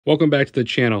Welcome back to the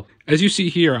channel. As you see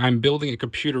here, I'm building a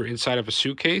computer inside of a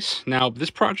suitcase. Now,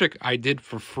 this project I did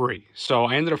for free. So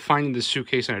I ended up finding this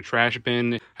suitcase in a trash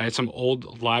bin. I had some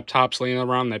old laptops laying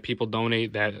around that people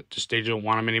donate that just they don't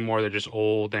want them anymore. They're just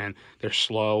old and they're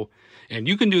slow. And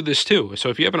you can do this too. So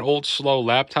if you have an old slow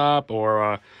laptop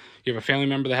or you have a family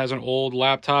member that has an old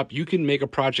laptop, you can make a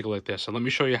project like this. So let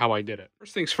me show you how I did it.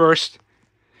 First things first,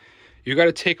 you got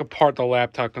to take apart the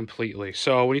laptop completely.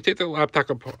 So when you take the laptop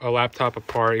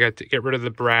apart, you got to get rid of the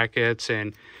brackets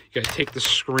and you got to take the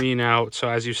screen out. So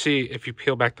as you see, if you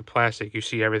peel back the plastic, you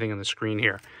see everything in the screen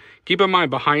here. Keep in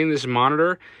mind, behind this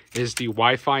monitor is the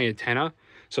Wi-Fi antenna.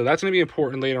 So that's going to be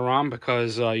important later on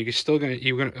because you're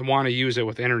going to want to use it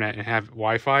with internet and have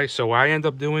Wi-Fi. So what I end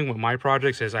up doing with my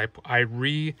projects is I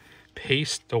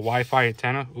re-paste the Wi-Fi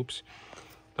antenna. Oops,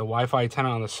 the Wi-Fi antenna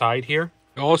on the side here.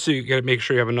 Also, you got to make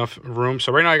sure you have enough room.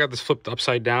 So right now I got this flipped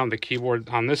upside down. The keyboard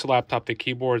on this laptop, the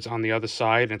keyboard's on the other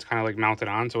side and it's kind of like mounted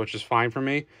on, so it's just fine for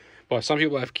me. But some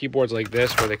people have keyboards like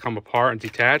this where they come apart and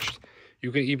detached.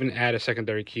 You can even add a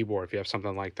secondary keyboard if you have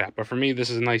something like that. But for me, this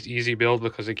is a nice easy build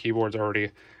because the keyboard's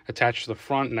already attached to the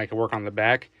front and I can work on the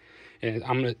back. And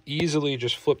I'm going to easily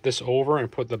just flip this over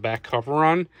and put the back cover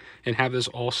on and have this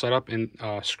all set up and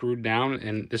screwed down.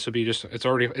 And this will be just, it's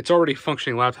already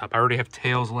functioning laptop. I already have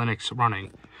Tails Linux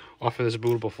running off of this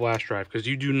bootable flash drive because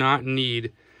you do not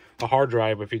need a hard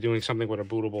drive if you're doing something with a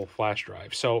bootable flash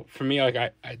drive. So for me,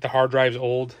 like the hard drive's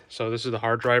old. So this is the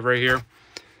hard drive right here.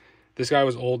 This guy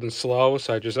was old and slow,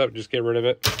 so I just get rid of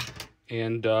it.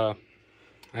 And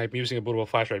I'm using a bootable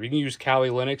flash drive. You can use Kali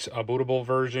Linux, a bootable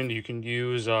version. You can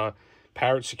use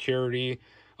Parrot Security,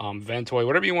 Ventoy,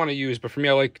 whatever you want to use. But for me,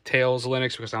 I like Tails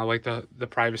Linux because I like the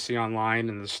privacy online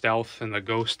and the stealth and the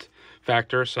ghost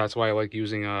factor. So that's why I like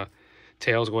using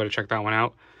Tails. Go ahead and check that one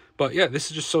out. But yeah, this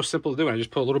is just so simple to do. I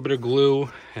just put a little bit of glue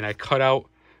and I cut out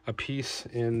a piece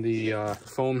in the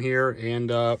foam here. And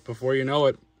before you know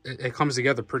it, it comes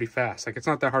together pretty fast. Like, it's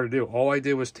not that hard to do. All I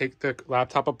did was take the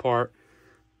laptop apart,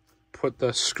 put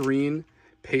the screen,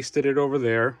 pasted it over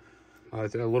there,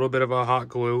 did a little bit of a hot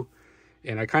glue,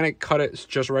 and I kind of cut it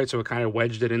just right so it kind of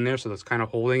wedged it in there, so that's kind of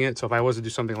holding it. So if I was to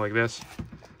do something like this,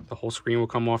 the whole screen will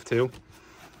come off too.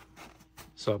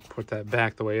 So put that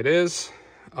back the way it is.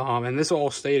 And this will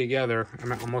all stay together.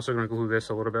 I'm also going to glue this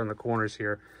a little bit in the corners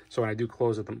here, so when I do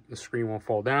close it, the screen won't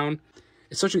fall down.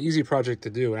 It's such an easy project to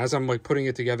do. And as I'm like putting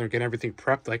it together and getting everything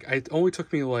prepped, like it only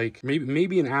took me like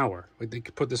maybe an hour like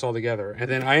to put this all together. And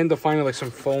then I end up finding like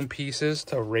some foam pieces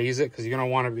to raise it because you're gonna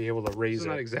want to be able to raise it.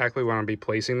 Not exactly where I'm gonna be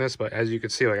placing this, but as you can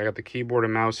see, like I got the keyboard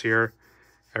and mouse here.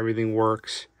 Everything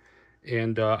works,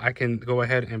 and I can go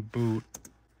ahead and boot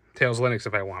Tails Linux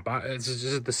if I want. But it's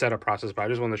just the setup process. But I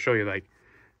just wanted to show you, like,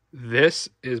 this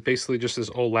is basically just this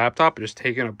old laptop just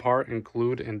taken apart and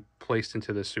glued and placed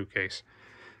into this suitcase.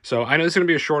 So I know this is going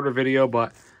to be a shorter video,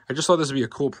 but I just thought this would be a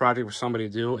cool project for somebody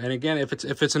to do. And again, if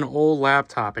it's an old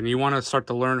laptop and you want to start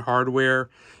to learn hardware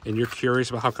and you're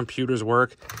curious about how computers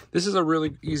work, this is a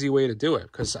really easy way to do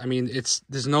it. Because, I mean,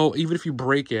 even if you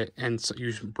break it and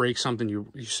you break something, you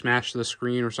smash the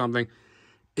screen or something,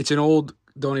 it's an old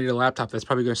donated laptop that's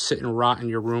probably going to sit and rot in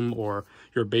your room or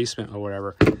your basement or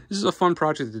whatever. This is a fun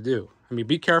project to do. I mean,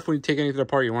 be careful when you take anything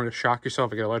apart. You want to shock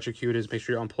yourself and get electrocuted. Make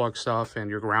sure you unplug stuff and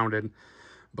you're grounded.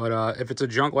 But if it's a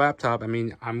junk laptop, I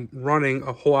mean, I'm running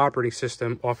a whole operating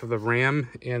system off of the RAM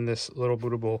and this little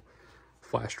bootable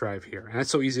flash drive here. And that's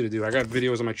so easy to do. I got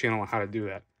videos on my channel on how to do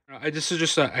that. This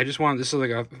is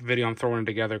like a video I'm throwing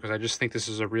together because I just think this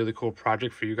is a really cool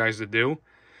project for you guys to do.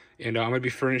 And I'm going to be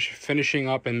finishing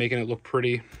up and making it look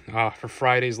pretty for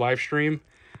Friday's live stream.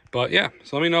 But yeah,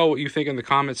 so let me know what you think in the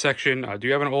comment section. Do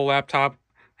you have an old laptop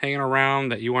hanging around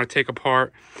that you want to take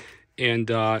apart and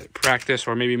practice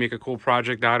or maybe make a cool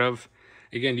project out of?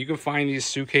 Again, you can find these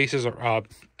suitcases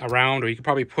around, or you can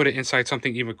probably put it inside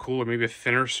something even cooler, maybe a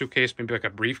thinner suitcase, maybe like a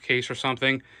briefcase or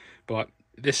something. But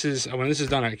when this is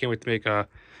done, I can't wait to make a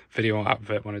video out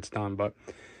of it when it's done. But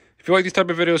if you like these type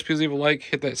of videos, please leave a like,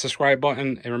 hit that subscribe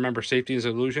button, and remember, safety is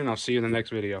an illusion. I'll see you in the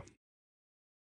next video.